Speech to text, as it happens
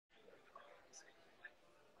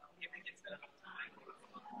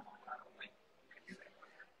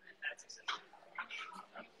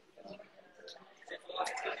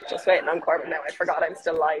just waiting on Cormac now. I forgot I'm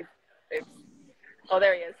still live. Oops. Oh,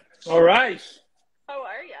 there he is. All right. How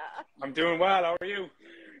are you? I'm doing well. How are you?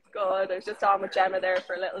 Good. I was just on with Gemma there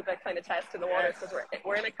for a little bit, kind of testing the waters because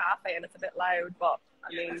we're in a cafe and it's a bit loud. But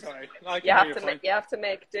I mean, you have to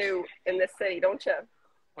make do in this city, don't you?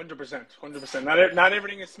 100%. Not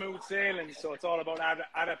everything is smooth sailing, so it's all about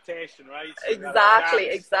adaptation, right? So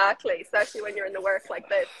exactly. Especially when you're in the work like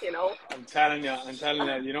this, you know. I'm telling you.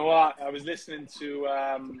 You know what? I was listening to.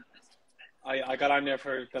 I got on there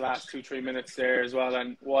for the last 2-3 minutes there as well,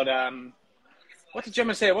 and what did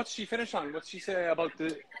Gemma say? What did she finish on? What did she say about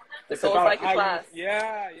the soul cycle class?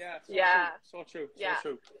 So true.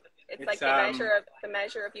 It's like the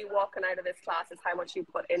measure of you walking out of this class is how much you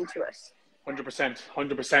put into it.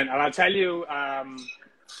 100%. And I'll tell you,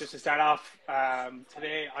 just to start off,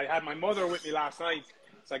 today I had my mother with me last night.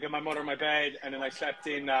 So I got my mother in my bed, and then I slept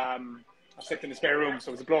in the spare room, so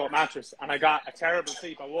it was a blow-up mattress, and I got a terrible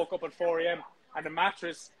sleep. I woke up at 4 a.m. and the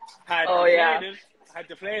mattress had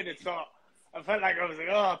deflated, so I felt like I was like,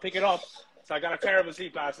 oh, pick it up. So I got a terrible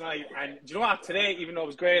sleep last night, and do you know what? Today, even though it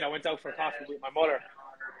was great, I went out for a coffee with my mother,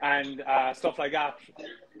 and stuff like that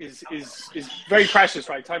is very precious,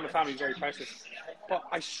 right? Time with family is very precious. But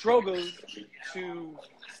I struggled to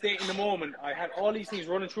stay in the moment. I had all these things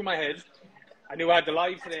running through my head. I knew I had the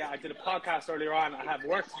live today. I did a podcast earlier on. I have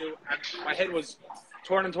work to do, and my head was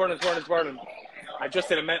twirling. I just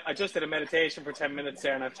did a meditation for 10 minutes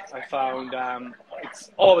there, and I found it's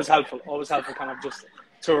always helpful kind of just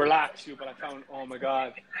to relax you. But I found, oh my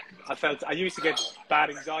God, I used to get bad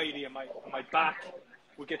anxiety, and my back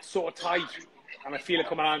would get so tight, and I feel it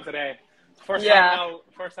coming on today. First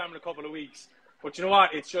time in a couple of weeks. But you know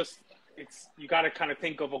what? It's you got to kind of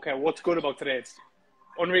think of, okay, what's good about today? It's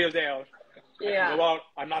unreal day out. Yeah. Go out.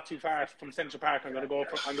 I'm not too far from Central Park. I'm going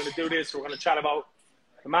to do this. We're going to chat about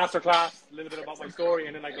the masterclass, a little bit about my story,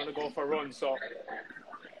 and then I'm going to go for a run. So,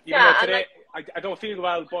 even though today I don't feel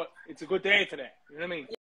well, but it's a good day today. You know what I mean?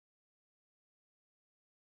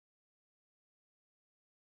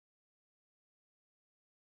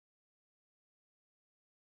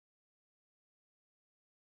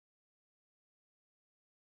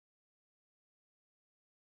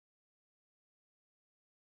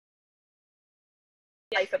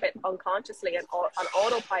 Life a bit unconsciously and on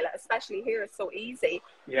autopilot, especially here, it's so easy.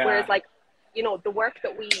 Yeah. Whereas, like, you know, the work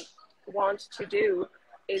that we want to do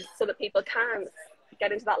is so that people can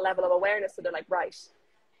get into that level of awareness, so they're like, right,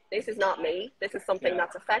 this is not me, this is something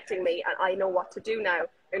that's affecting me, and I know what to do now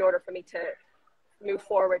in order for me to move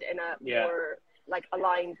forward in a more like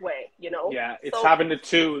aligned way, you know. Having the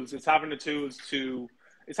tools, it's having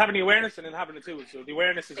the awareness and then having the tools. So the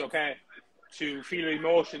awareness is okay to feel your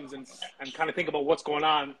emotions and kind of think about what's going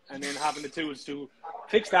on, and then having the tools to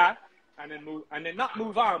fix that, and then not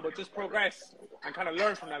move on, but just progress and kind of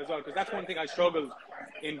learn from that as well. Because that's one thing I struggled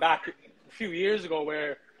in back a few years ago,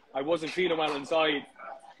 where I wasn't feeling well inside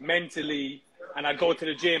mentally, and I'd go to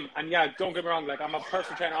the gym, and don't get me wrong, like, I'm a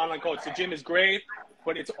personal trainer, online coach. The gym is great,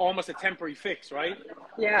 but it's almost a temporary fix, right?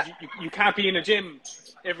 Yeah. You can't be in a gym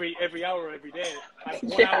every hour, every day.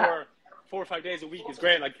 And 1 hour, 4 or 5 days a week is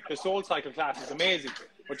great. Like, the soul cycle class is amazing.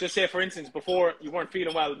 But just say, for instance, before you weren't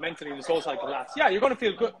feeling well mentally in the soul cycle class, you're going to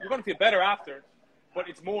feel good. You're going to feel better after. But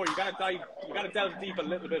it's more. You got to delve deep a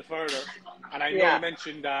little bit further. And I know you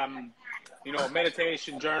mentioned,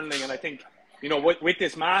 meditation, journaling, and I think, with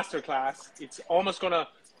this master class, it's almost going to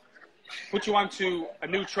put you onto a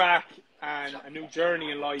new track and a new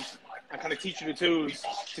journey in life, and kind of teach you the tools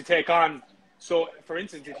to take on. So, for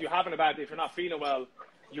instance, if you're having a bad day, if you're not feeling well,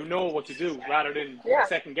 you know what to do rather than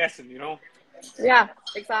second guessing, Yeah,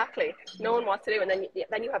 exactly. Knowing what to do, and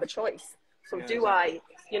then you have a choice. So I,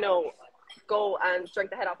 go and drink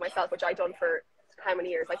the head off myself, which I've done for how many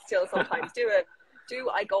years? I still sometimes do it. Do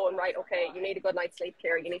I go and write, okay, you need a good night's sleep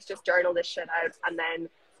here, you need to just journal this shit out, and then,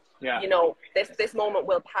 this moment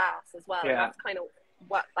will pass as well. Yeah. And that's kind of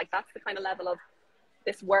that's the kind of level of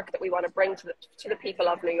this work that we want to bring to the people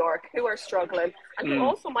of New York who are struggling, and who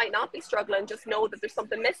also might not be struggling, just know that there's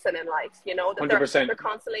something missing in life, that they're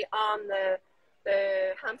constantly on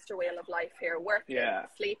the hamster wheel of life here, working,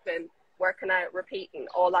 sleeping, working out, repeating,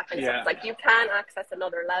 all that kind of stuff. It's like you can access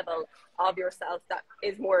another level of yourself that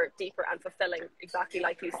is more deeper and fulfilling, exactly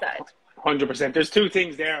like you said. 100%. There's two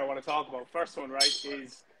things there I want to talk about. First one, right,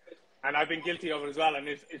 is, and I've been guilty of it as well, and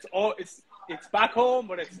it's back home,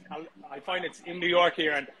 but I find it's in New York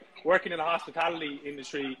here, and working in the hospitality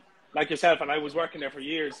industry like yourself, and I was working there for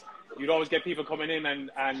years, you'd always get people coming in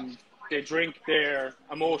and they drink their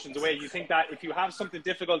emotions away. You think that if you have something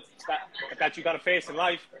difficult that you got to face in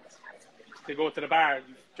life, to go to the bar,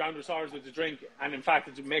 drown their sorrows with the drink, and in fact,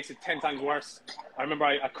 it makes it 10 times worse. I remember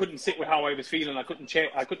I couldn't sit with how I was feeling. I couldn't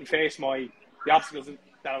face the obstacles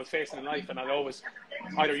that I was facing in life, and I'd always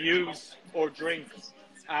either use or drink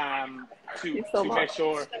to make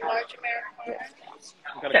sure.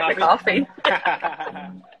 Get the coffee.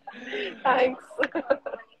 Thanks.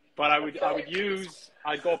 But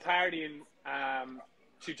I'd go partying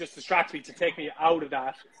to just distract me, to take me out of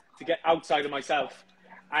that, to get outside of myself.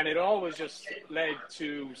 And it always just led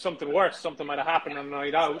to something worse. Something might have happened on a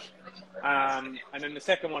night out. And then the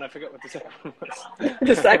second one, I forget what the second one was.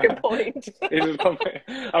 The second point.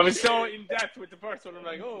 I was so in depth with the first one. I'm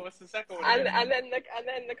like, oh, what's the second one? And then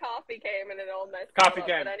the coffee came and it all messed up. But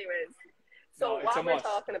anyways, so what we're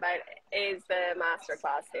talking about is the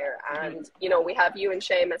masterclass here. And, you know, we have you and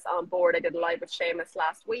Seamus on board. I did a live with Seamus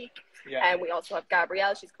last week. Yeah. And we also have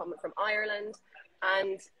Gabrielle. She's coming from Ireland.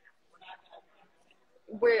 And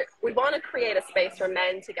we want to create a space for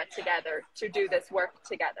men to get together to do this work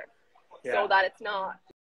together, so that it's not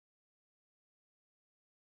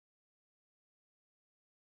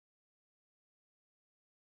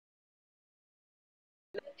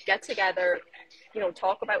get together, you know,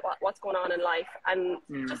 talk about what's going on in life, and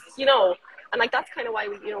just, you know, and like that's kind of why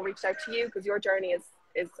we, you know, reached out to you, because your journey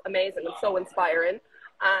is amazing and so inspiring,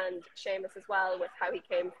 and Seamus as well, with how he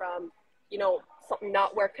came from, you know, something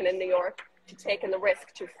not working in New York to taking the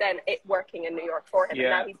risk to then it working in New York for him. And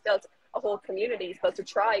now he's built a whole community. He's built a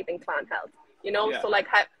tribe in Clan Health, you know. So like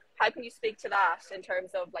how can you speak to that in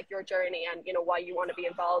terms of like your journey and, you know, why you want to be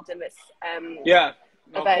involved in this event?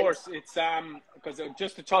 Of course. It's because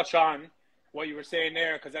just to touch on what you were saying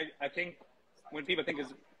there, because I think when people think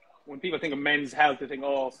of men's health, they think,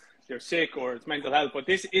 oh, they're sick or it's mental health, but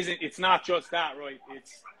it's not just that, right?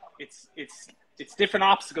 It's different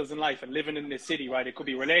obstacles in life and living in this city, right? It could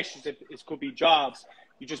be relationships, it could be jobs.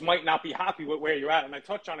 You just might not be happy with where you're at. And I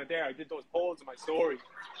touched on it there. I did those polls in my story,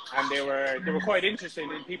 and they were quite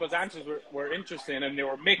interesting, and people's answers were interesting, and they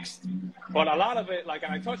were mixed. But a lot of it, like,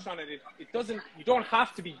 and I touched on it, you don't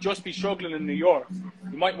have to be struggling in New York.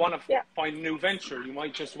 You might want to find a new venture. You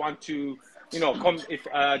might just want to, you know, come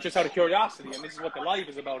just out of curiosity. And this is what the live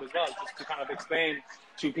is about as well, just to kind of explain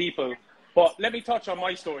to people. But let me touch on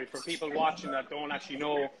my story for people watching that don't actually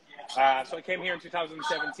know. So I came here in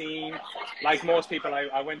 2017. Like most people,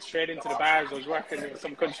 I went straight into the bars. I was working in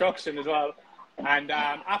some construction as well, and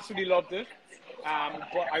absolutely loved it.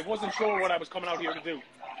 But I wasn't sure what I was coming out here to do.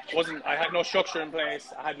 I had no structure in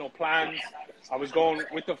place. I had no plans. I was going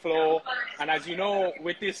with the flow. And as you know,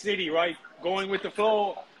 with this city, right, going with the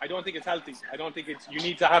flow, I don't think it's healthy. I don't think you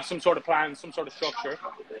need to have some sort of plan, some sort of structure.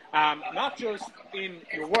 Not just in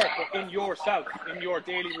your work, but in yourself, in your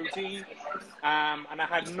daily routine. And I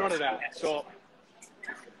had none of that. So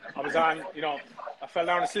I was on, you know, I fell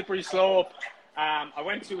down a slippery slope. I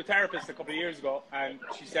went to a therapist a couple of years ago, and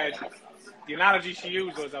she said, the analogy she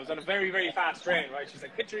used was, I was on a very, very fast train, right? She's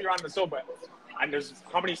like, picture you're on the subway, and there's,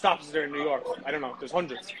 how many stops is there in New York? I don't know, there's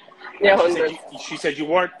hundreds. Yeah, hundreds. She said you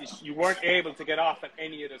weren't able to get off at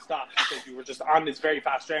any of the stops. She said you were just on this very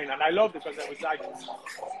fast train, and I loved it because it was like,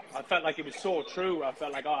 I felt like it was so true. I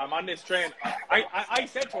felt like, oh, I'm on this train. I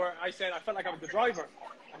said to her, I felt like I was the driver.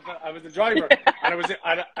 I was the driver,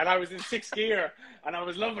 and I was in sixth gear, and I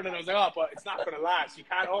was loving it. I was like, oh, but it's not going to last. You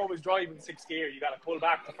can't always drive in sixth gear. You got to pull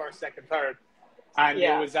back to first, second, third. And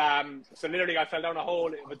it was so literally I fell down a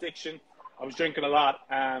hole of addiction. I was drinking a lot,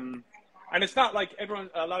 and it's not like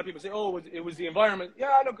a lot of people say, oh, it was the environment.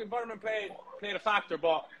 Yeah, look, environment played a factor,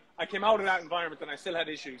 but I came out of that environment and I still had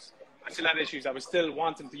issues. I was still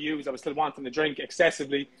wanting to use. I was still wanting to drink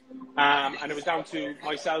excessively. And it was down to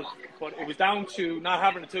myself. But it was down to not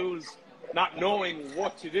having the tools, not knowing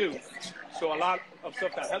what to do. So a lot of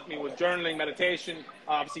stuff that helped me was journaling, meditation,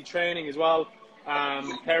 obviously training as well,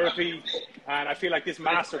 therapy. And I feel like this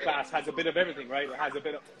masterclass has a bit of everything, right? It has a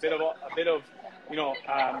bit of you know,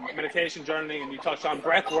 meditation, journaling, and you touched on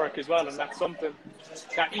breath work as well, and that's something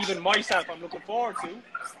that even myself I'm looking forward to,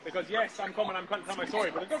 because yes, I'm telling my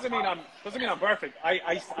story, but it doesn't mean I'm perfect.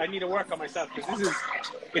 I need to work on myself, because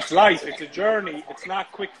it's life, it's a journey, it's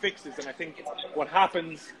not quick fixes, and I think what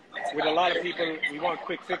happens with a lot of people, we want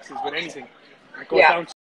quick fixes with anything. It goes down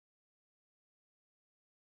to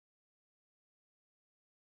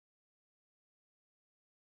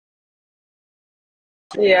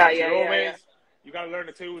you got to learn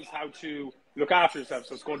the tools how to look after yourself.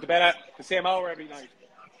 So it's going to bed at the same hour every night,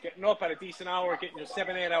 getting up at a decent hour, getting your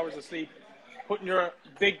 7-8 hours of sleep, putting your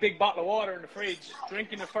big bottle of water in the fridge,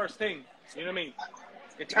 drinking the first thing. You know what I mean?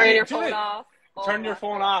 Turn your phone off. Turn your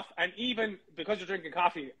phone off, and even because you're drinking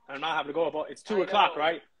coffee, and I'm not having to go, but it's 2 o'clock,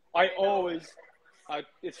 right? I always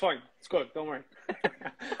It's fine. It's good. Don't worry.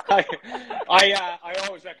 I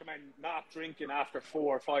always recommend not drinking after 4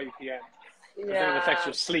 or 5 p.m. because then it affects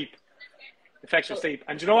your sleep.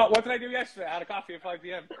 And do you know what? What did I do yesterday? I had a coffee at 5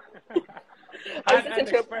 p.m. and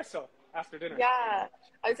espresso after dinner. Yeah,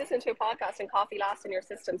 I was listening to a podcast, and coffee lasts in your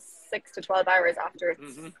system 6 to 12 hours after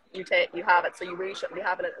you have it. So you really shouldn't be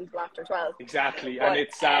having it until after 12. Exactly, but, and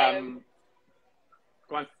it's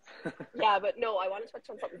go on. Yeah, but no, I want to touch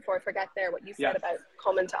on something before I forget there. What you said about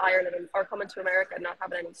coming to Ireland or coming to America and not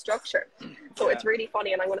having any structure. So it's really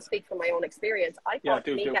funny, and I'm going to speak from my own experience. I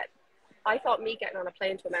thought me getting on a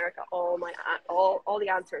plane to America, all the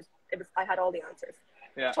answers. I had all the answers.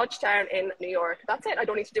 Yeah. Touchdown in New York. That's it. I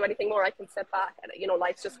don't need to do anything more. I can sit back and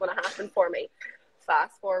life's just going to happen for me.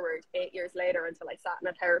 Fast forward 8 years later until I sat in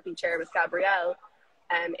a therapy chair with Gabrielle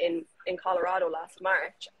in Colorado last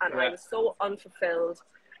March, and I was so unfulfilled.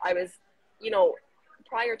 I was,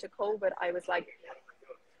 prior to COVID, I was like,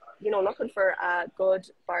 looking for a good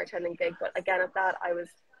bartending gig, but again at that, I was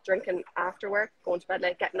drinking after work, going to bed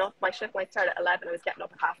late, getting up. My shift might start at 11. I was getting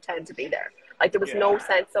up at 10:30 to be there. Like, there was no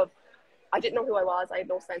sense of, I didn't know who I was. I had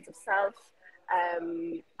no sense of self.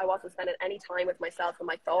 I wasn't spending any time with myself and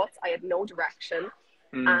my thoughts. I had no direction.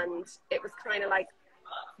 And it was kind of like,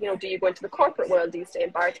 do you go into the corporate world? Do you stay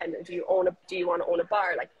in bartending? Do you want to own a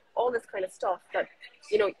bar? Like, all this kind of stuff that,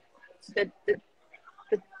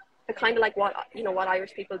 the kind of like what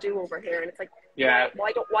Irish people do over here. And it's like,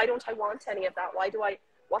 why don't I want any of that?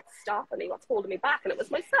 What's stopping me? What's holding me back? And it was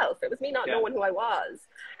myself. It was me not knowing who I was.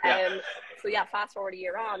 So fast forward a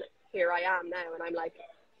year on, here I am now, and I'm like,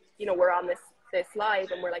 we're on this live,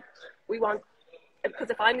 and we're like, we want, because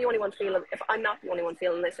if I'm not the only one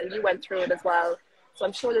feeling this, and you went through it as well, so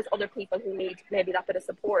I'm sure there's other people who need maybe that bit of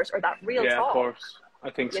support or that real talk. Yeah, of course.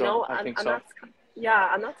 I think so. And that's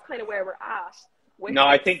kind of where we're at.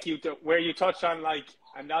 I think where you touched on, like,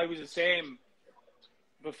 and I was the same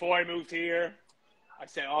before I moved here. I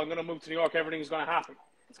said, I'm going to move to New York. Everything's going to happen.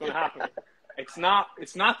 It's going to happen. It's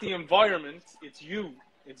not the environment. It's you.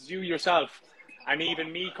 It's you yourself. And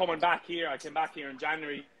even me coming back here, I came back here in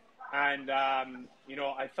January, and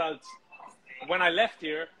I felt when I left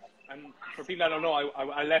here, and for people that don't know,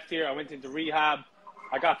 I left here. I went into rehab.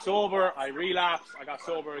 I got sober. I relapsed. I got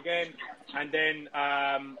sober again, and then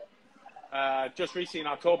just recently in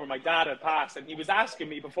October, my dad had passed, and he was asking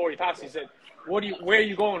me before he passed. He said, "Where are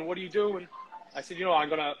you going? What are you doing?" I said, I'm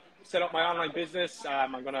going to set up my online business.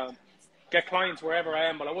 I'm going to get clients wherever I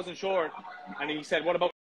am, but I wasn't sure. And he said, what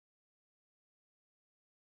about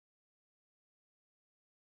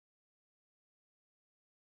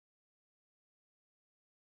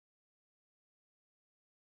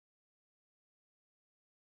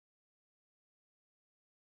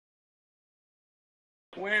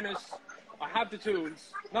awareness? I have the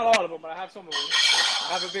tools, not all of them, but I have some of them.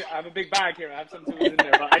 I have a big bag here. I have some tools in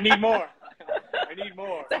there, but I need more.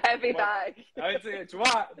 It's a heavy bag.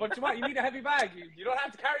 You need a heavy bag. You don't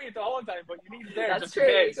have to carry it the whole time, but you need it there. That's just true. in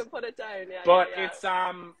case. You can put it down. Yeah. But it's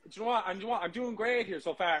I'm doing great here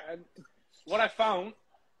so far. And what I found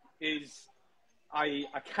is I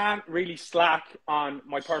can't really slack on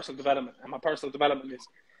my personal development, and my personal development is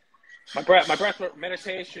my breath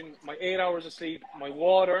meditation, my 8 hours of sleep, my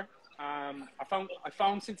water. I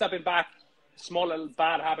found since I've been back, small little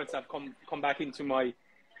bad habits have come back into my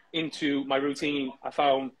routine. I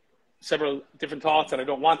found several different thoughts that I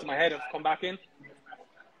don't want in my head have come back in,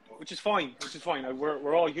 which is fine.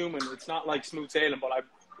 We're all human. It's not like smooth sailing, but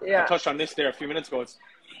I touched on this there a few minutes ago.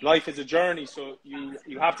 Life is a journey, so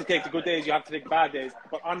you have to take the good days, you have to take the bad days.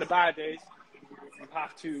 But on the bad days, you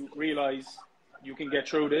have to realize you can get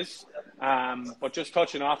through this. But just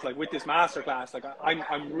touching off, like with this masterclass, like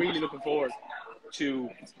I'm really looking forward to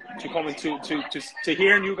coming to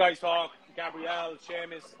hearing you guys talk, Gabrielle,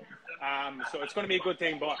 Seamus. So it's going to be a good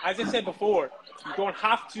thing. But as I said before, you don't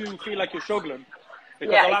have to feel like you're struggling,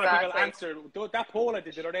 because a lot of people answered that poll I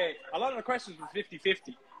did the other day. A lot of the questions were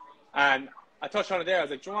 50-50, and I touched on it there. I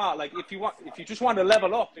was like, like if you just want to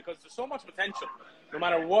level up, because there's so much potential, no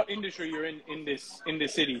matter what industry you're in this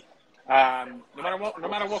city, no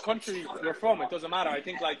matter what country you're from, it doesn't matter. I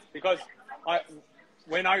think because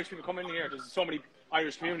when Irish people come in here, there's so many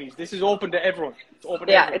Irish communities. This is open to everyone. It's open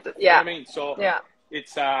to everyone. You know what I mean? So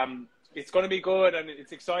it's going to be good, and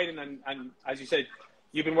it's exciting. And as you said,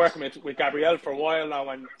 you've been working with Gabrielle for a while now,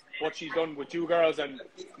 and what she's done with you girls and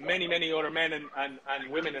many other men and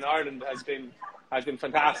women in Ireland has been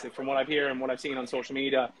fantastic from what I've heard and what I've seen on social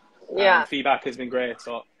media. Feedback has been great.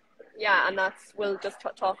 So and we'll just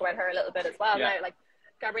talk about her a little bit as well now. Like,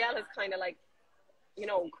 Gabrielle has kind of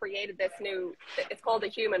created this new, it's called the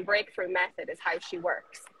human breakthrough method, is how she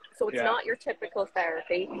works. So it's not your typical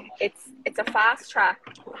therapy. It's a fast track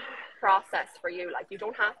process for you. Like, you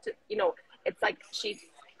don't have to, you know, it's like she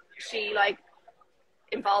like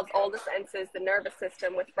involves all the senses, the nervous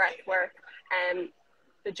system with breath work, and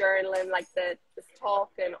the journaling, like the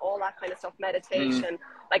talking, all that kind of stuff, meditation.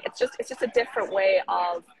 Like, it's just a different way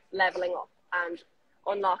of leveling up and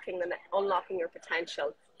unlocking your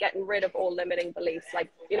potential, getting rid of all limiting beliefs.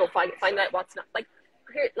 Like, you know, find out what's not, like,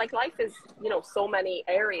 here, like, life is, you know, so many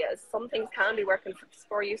areas. Some things can be working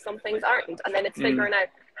for you, some things aren't, and then it's figuring out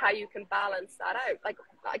how you can balance that out. Like,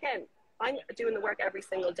 again, I'm doing the work every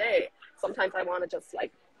single day. Sometimes I want to just,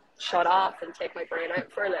 like, shut off and take my brain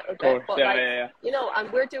out for a little bit, but you know,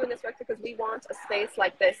 and we're doing this work because we want a space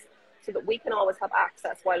like this so that we can always have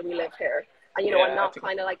access while we live here, and, you know, and not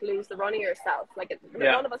kind of like lose the run of yourself. Like,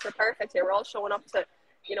 none of us are perfect here. We're all showing up to,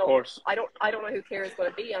 you know, I don't know who Ciara's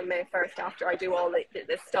going to be on May 1st after I do all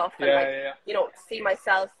this stuff, and you know, see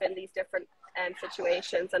myself in these different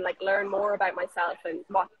situations, and, like, learn more about myself and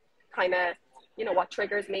what kind of, you know, what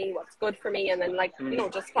triggers me, what's good for me, and then, like, you know,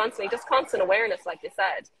 just constant awareness, like you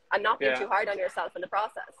said, and not being too hard on yourself in the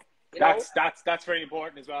process. That's very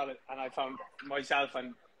important as well. And I found myself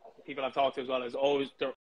and people I've talked to as well is always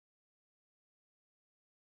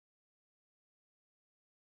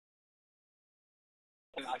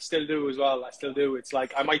and I still do as well. I still do. It's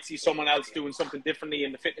like I might see someone else doing something differently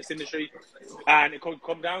in the fitness industry, and it could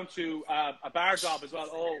come down to a bar job as well.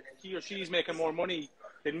 Oh, he or she's making more money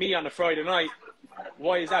than me on a Friday night.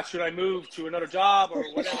 Why is that? Should I move to another job or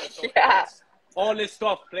whatever? So all this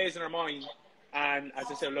stuff plays in our mind. And as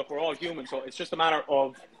I said, look, we're all human, so it's just a matter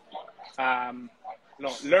of you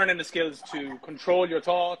know, learning the skills to control your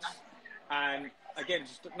thoughts, and again,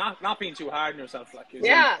 just not being too hard on yourself. Like,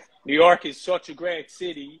 New York is such a great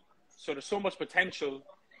city, so there's so much potential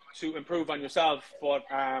to improve on yourself, but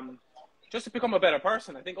just to become a better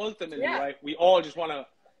person. I think ultimately, right, we all just want to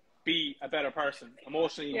be a better person,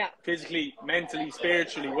 emotionally, physically, mentally,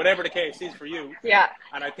 spiritually, whatever the case is for you.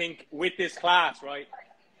 And I think with this class, right,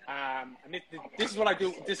 and this is what I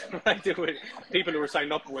do. This is what I do with people who are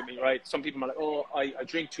signed up with me, right? Some people are like, oh, I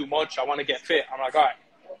drink too much, I want to get fit. I'm like, all right,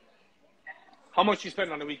 how much you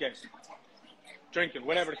spend on the weekend drinking,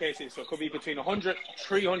 whatever the case is? So it could be between 100,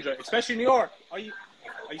 300, especially in New York. I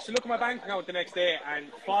used to look at my bank account the next day and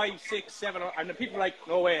 5, 6, 7, and the people are like,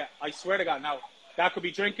 no way, I swear to God, now that could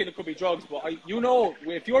be drinking, it could be drugs, but you know,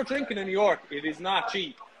 if you're drinking in New York, it is not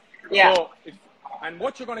cheap. So and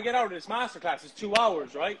what you're going to get out of this masterclass is 2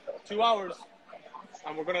 hours, right? 2 hours,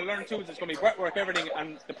 and we're going to learn tools. It's going to be breath work, everything,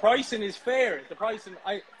 and the pricing is fair. The pricing,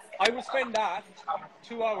 I would spend that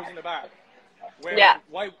 2 hours in the bar. Where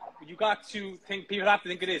why you got to think? People have to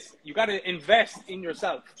think of this. You got to invest in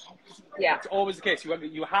yourself. It's always the case.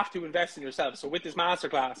 You have to invest in yourself. So with this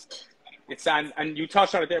masterclass, it's and you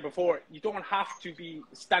touched on it there before. You don't have to be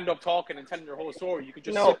stand up talking and telling your whole story. You could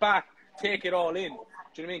just sit back, take it all in.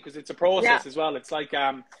 Do you know what I mean? Because it's a process as well. It's like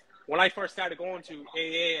when I first started going to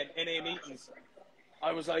AA and NA meetings,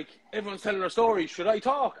 I was like, everyone's telling their story. Should I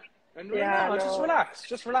talk? And no,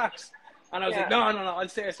 just relax. And I was like, no, I'll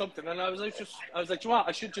say something. And I was like, you know what?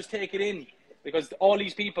 I should just take it in, because all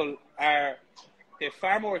these people they're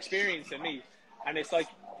far more experienced than me. And it's like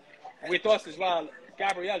with us as well.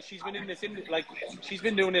 Gabrielle, she's been she's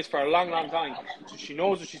been doing this for a long time. She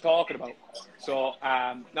knows what she's talking about. So,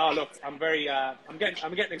 no, look, I'm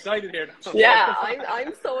getting excited here.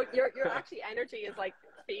 I'm so, your actually energy is like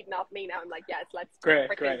feeding off me now. I'm like, yes, let's do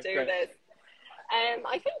this.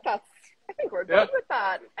 I think we're good with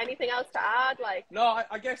that. Anything else to add? Like, no,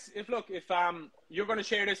 I guess if you're going to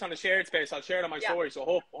share this on a shared space, I'll share it on my story.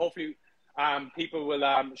 So hopefully, people will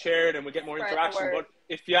share it and we'll get more interaction. But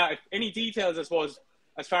if any details, I suppose,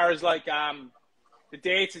 as far as like the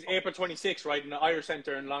dates is April 26th, right, in the Irish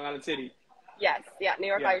Centre in Long Island City. Yes, New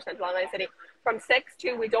York Irish Centre, Long Island City. From 6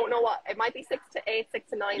 to, we don't know what, it might be 6 to 8, 6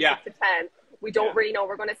 to 9, 6 to 10. We don't really know.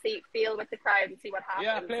 We're going to feel with the crowd and see what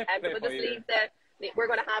happens. We'll just leave we're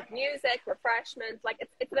going to have music, refreshments. Like,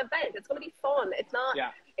 it's an event. It's going to be fun. It's not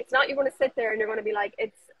you're going to sit there and you're going to be like,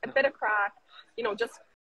 it's a bit of crack, you know, just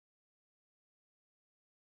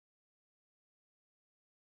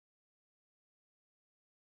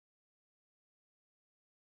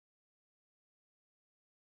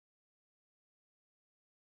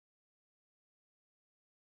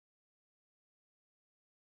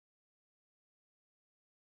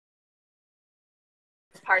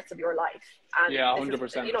parts of your life. And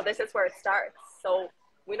 100%. You know, this is where it starts. So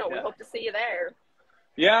we hope to see you there.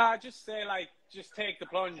 Yeah, just say, like, just take the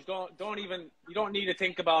plunge. You don't need to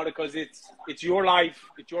think about it, because it's your life,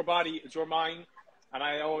 it's your body, it's your mind. And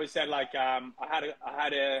I always said, like, I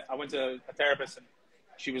went to a therapist, and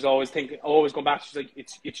she was always going back. She's like,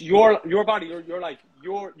 it's your body.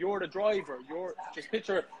 You're the driver. Just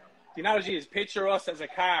picture. The analogy is picture us as a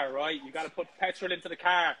car, right? You got to put petrol into the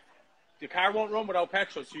car. The car won't run without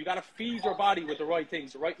petrol, so you got to feed your body with the right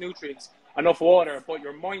things, the right nutrients, enough water, but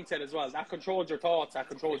your mindset as well. That controls your thoughts. That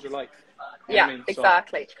controls your life. You know what I mean?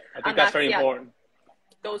 Exactly. So I think that's very important.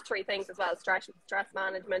 Those three things as well: stress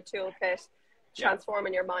management toolkit,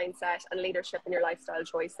 transforming your mindset, and leadership in your lifestyle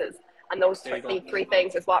choices. And those three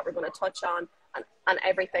things is what we're going to touch on, and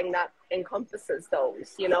everything that encompasses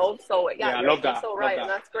those. You know, so I love that. So right, and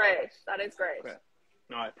that's great. That is great.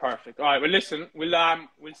 All right, perfect. All right, well, listen,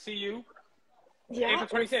 we'll see you April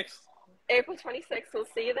 26th. April 26th, we'll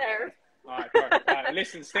see you there. All right, perfect. All right,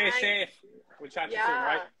 listen, stay safe. We'll chat to you soon, all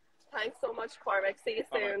right? Thanks so much, Cormac. See you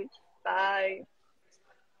soon. Bye.